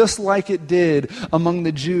looks just like it did among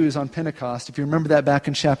the Jews on Pentecost. If you remember that back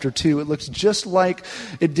in chapter 2, it looks just like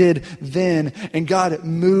it did then. And God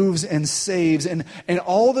moves and saves. And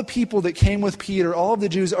all the people that came with Peter, all of the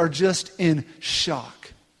Jews, are just in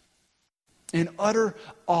shock, in utter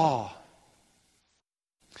awe.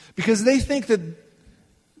 because they think that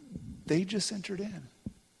they just entered in.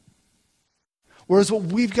 Whereas what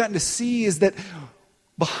we've gotten to see is that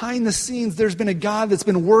behind the scenes, there's been a God that's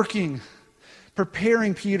been working,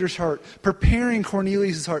 preparing Peter's heart, preparing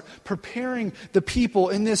Cornelius' heart, preparing the people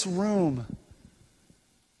in this room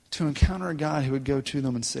to encounter a God who would go to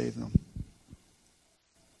them and save them.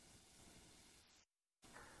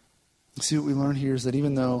 See, what we learn here is that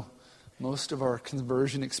even though most of our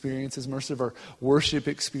conversion experiences, most of our worship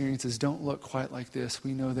experiences don't look quite like this,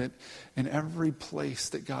 we know that in every place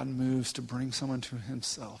that God moves to bring someone to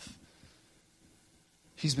himself,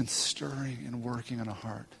 he's been stirring and working on a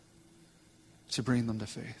heart to bring them to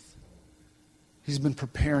faith. He's been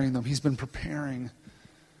preparing them. He's been preparing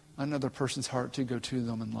another person's heart to go to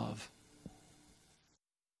them in love.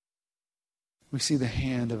 We see the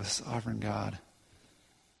hand of a sovereign God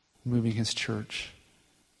moving his church.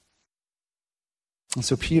 And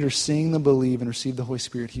so Peter, seeing them believe and receive the Holy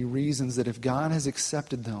Spirit, he reasons that if God has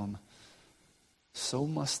accepted them, so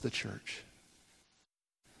must the church.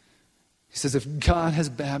 He says, if God has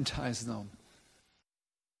baptized them,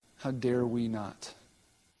 how dare we not?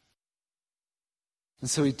 And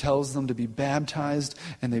so he tells them to be baptized,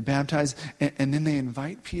 and they baptize, and then they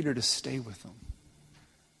invite Peter to stay with them.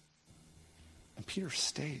 And Peter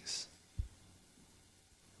stays.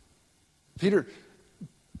 Peter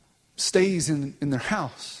stays in their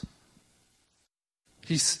house.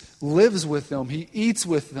 He lives with them. He eats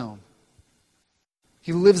with them.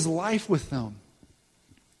 He lives life with them.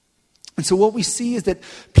 And so what we see is that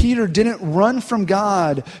Peter didn't run from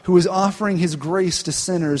God who was offering his grace to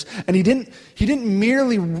sinners. And he didn't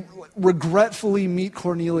merely regretfully meet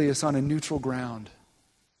Cornelius on a neutral ground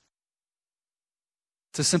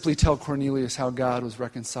to simply tell Cornelius how God was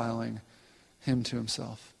reconciling him to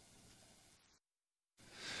himself.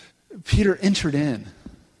 Peter entered in.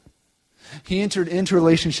 He entered into a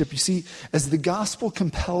relationship. You see, as the gospel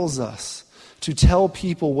compels us to tell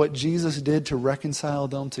people what Jesus did to reconcile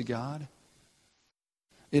them to God,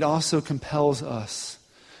 it also compels us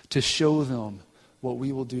to show them what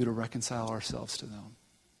we will do to reconcile ourselves to them.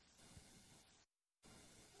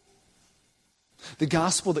 The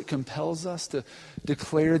gospel that compels us to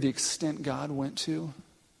declare the extent God went to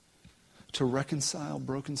reconcile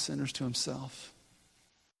broken sinners to himself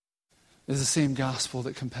is the same gospel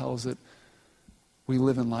that compels that we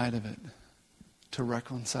live in light of it to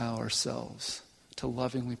reconcile ourselves, to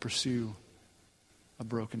lovingly pursue a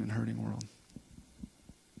broken and hurting world.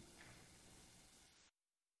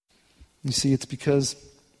 You see, it's because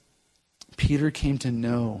Peter came to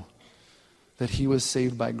know that he was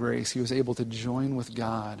saved by grace. He was able to join with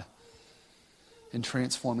God in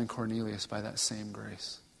transforming Cornelius by that same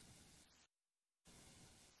grace.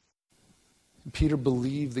 And Peter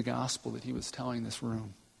believed the gospel that he was telling this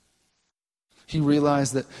room. He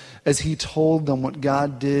realized that as he told them what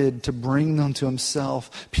God did to bring them to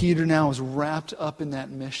himself, Peter now is wrapped up in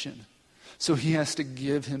that mission. So he has to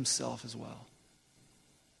give himself as well.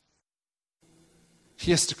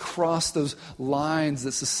 He has to cross those lines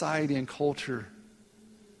that society and culture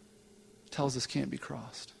tells us can't be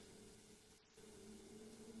crossed.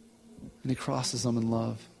 And he crosses them in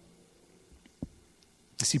love.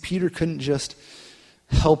 You see, Peter couldn't just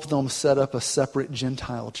help them set up a separate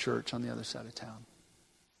Gentile church on the other side of town.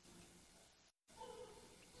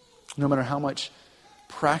 No matter how much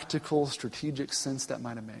practical, strategic sense that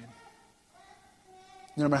might have made.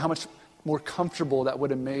 No matter how much more comfortable that would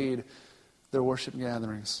have made their worship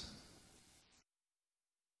gatherings.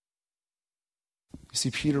 You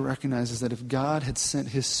see, Peter recognizes that if God had sent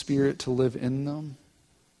his Spirit to live in them,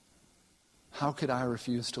 how could I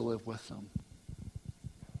refuse to live with them?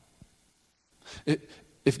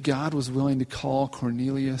 If God was willing to call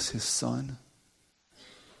Cornelius his son,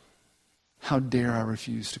 how dare I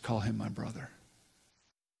refuse to call him my brother?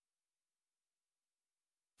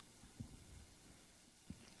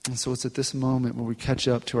 And so it's at this moment where we catch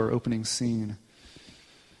up to our opening scene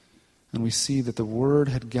and we see that the word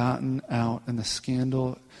had gotten out and the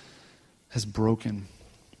scandal has broken.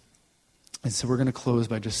 And so we're going to close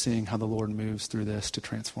by just seeing how the Lord moves through this to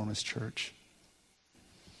transform his church.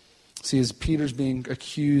 See, as Peter's being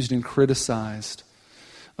accused and criticized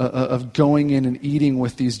of going in and eating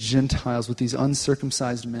with these Gentiles, with these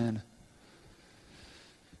uncircumcised men,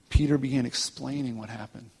 Peter began explaining what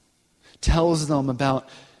happened. Tells them about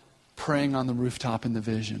praying on the rooftop in the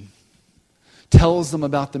vision. Tells them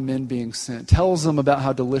about the men being sent. Tells them about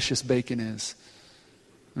how delicious bacon is.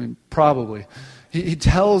 I mean, probably. He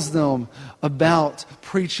tells them about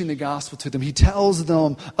preaching the gospel to them. He tells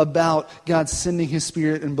them about God sending his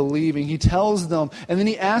Spirit and believing. He tells them, and then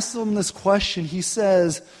he asks them this question. He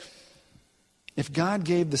says, If God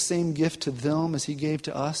gave the same gift to them as he gave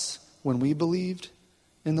to us when we believed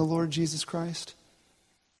in the Lord Jesus Christ,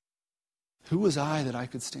 who was I that I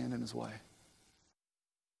could stand in his way?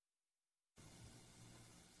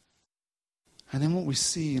 And then what we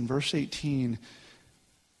see in verse 18,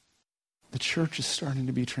 the church is starting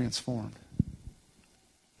to be transformed.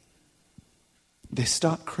 They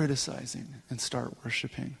stop criticizing and start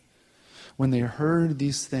worshiping. When they heard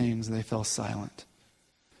these things, they fell silent.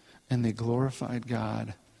 And they glorified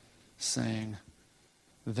God, saying,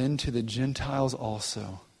 then to the Gentiles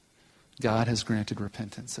also, God has granted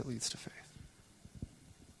repentance that leads to faith.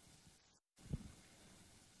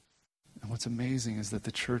 And what's amazing is that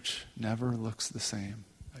the church never looks the same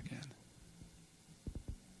again.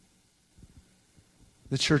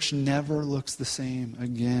 The church never looks the same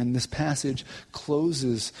again. This passage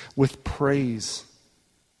closes with praise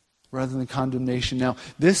rather than condemnation. Now,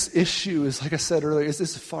 this issue is, like I said earlier, this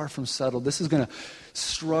is far from settled. This is going to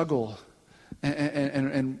struggle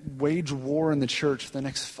and wage war in the church for the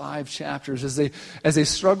next 5 chapters as they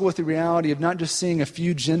struggle with the reality of not just seeing a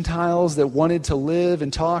few Gentiles that wanted to live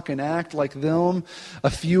and talk and act like them,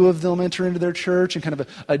 a few of them enter into their church and kind of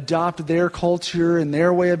adopt their culture and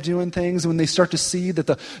their way of doing things. When they start to see that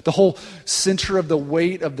the whole center of the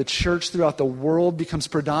weight of the church throughout the world becomes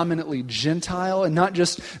predominantly Gentile, and not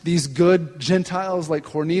just these good Gentiles like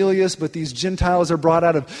Cornelius, but these Gentiles are brought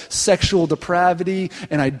out of sexual depravity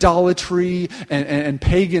and idolatry and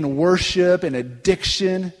pagan worship and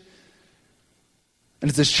addiction.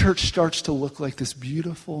 And as this church starts to look like this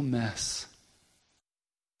beautiful mess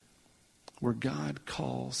where God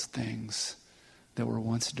calls things that were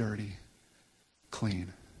once dirty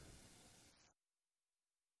clean.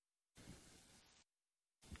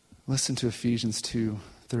 Listen to Ephesians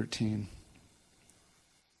 2:13.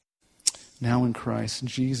 Now in Christ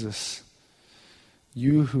Jesus,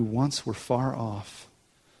 you who once were far off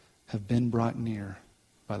have been brought near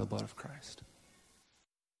by the blood of Christ.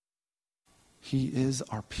 He is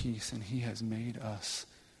our peace, and he has made us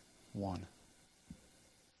one.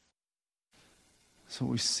 So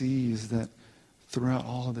what we see is that throughout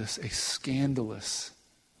all of this, a scandalous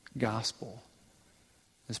gospel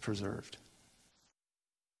is preserved.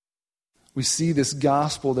 We see this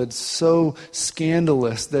gospel that's so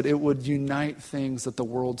scandalous that it would unite things that the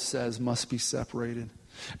world says must be separated.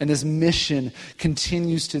 And his mission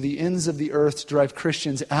continues to the ends of the earth to drive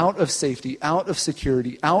Christians out of safety, out of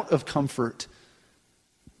security, out of comfort,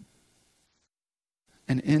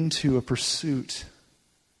 and into a pursuit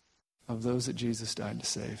of those that Jesus died to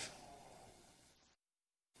save.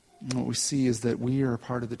 And what we see is that we are a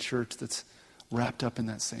part of the church that's wrapped up in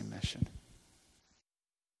that same mission.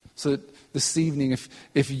 So that this evening,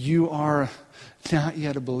 if you are not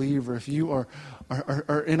yet a believer, if you are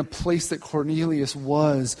in a place that Cornelius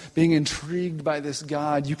was, being intrigued by this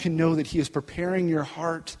God, you can know that he is preparing your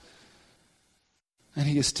heart and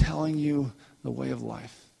he is telling you the way of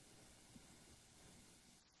life.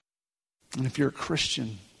 And if you're a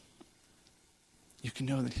Christian, you can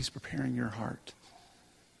know that he's preparing your heart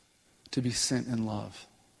to be sent in love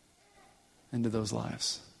into those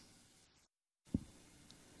lives.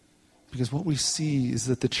 Because what we see is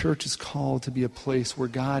that the church is called to be a place where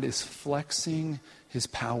God is flexing his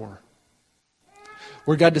power.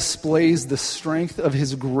 Where God displays the strength of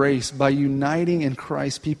his grace by uniting in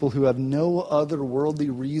Christ people who have no other worldly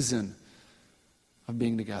reason of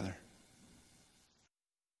being together.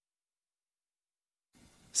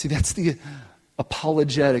 See, that's the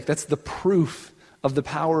apologetic. That's the proof of the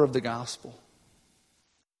power of the gospel.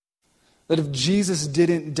 That if Jesus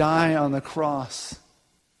didn't die on the cross,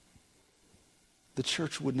 the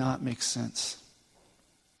church would not make sense.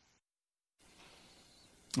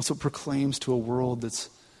 And so it proclaims to a world that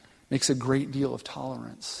makes a great deal of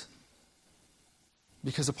tolerance.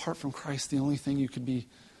 Because apart from Christ, the only thing you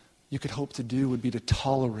could hope to do would be to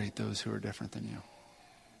tolerate those who are different than you.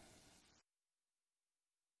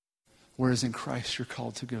 Whereas in Christ, you're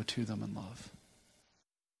called to go to them in love.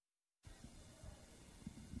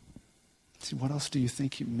 See, what else do you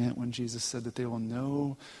think he meant when Jesus said that they will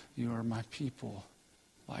know you are my people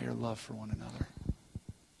by your love for one another?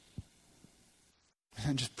 And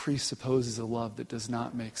that just presupposes a love that does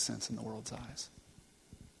not make sense in the world's eyes.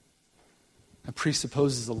 It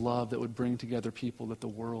presupposes a love that would bring together people that the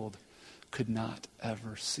world could not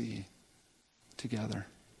ever see together.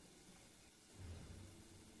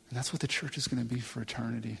 And that's what the church is going to be for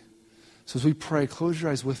eternity. So as we pray, close your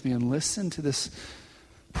eyes with me and listen to this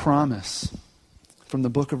promise from the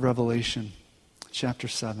book of Revelation, chapter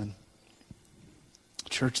 7.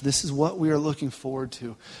 Church, Church, this is what we are looking forward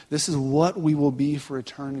to. This is what we will be for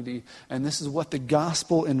eternity. And this is what the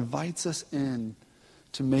gospel invites us in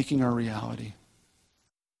to making our reality.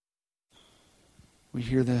 We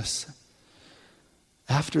hear this.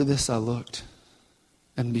 After this I looked,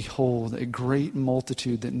 and behold, a great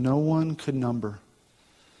multitude that no one could number,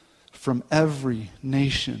 from every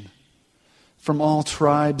nation, from all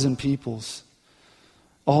tribes and peoples,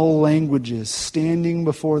 all languages, standing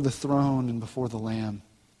before the throne and before the Lamb,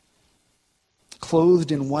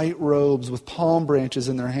 clothed in white robes with palm branches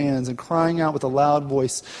in their hands, and crying out with a loud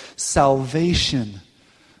voice, "Salvation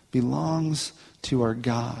belongs to our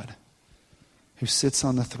God, who sits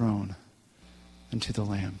on the throne, and to the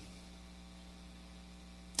Lamb."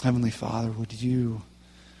 Heavenly Father, would you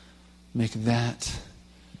make that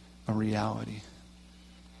a reality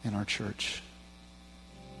in our church?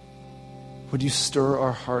 Would you stir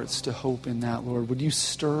our hearts to hope in that, Lord? Would you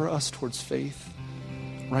stir us towards faith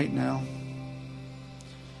right now?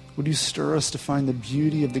 Would you stir us to find the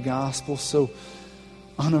beauty of the gospel so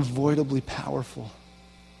unavoidably powerful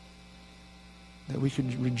that we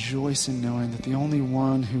could rejoice in knowing that the only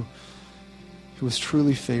one who was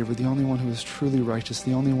truly favored, the only one who was truly righteous,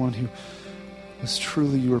 the only one who was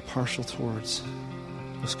truly you were partial towards,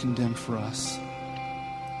 was condemned for us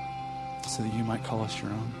so that you might call us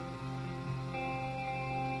your own.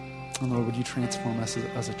 And Lord, would you transform us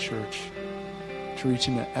as a church to reach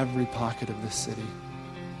into every pocket of this city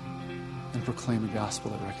and proclaim a gospel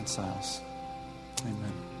that reconciles.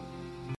 Amen.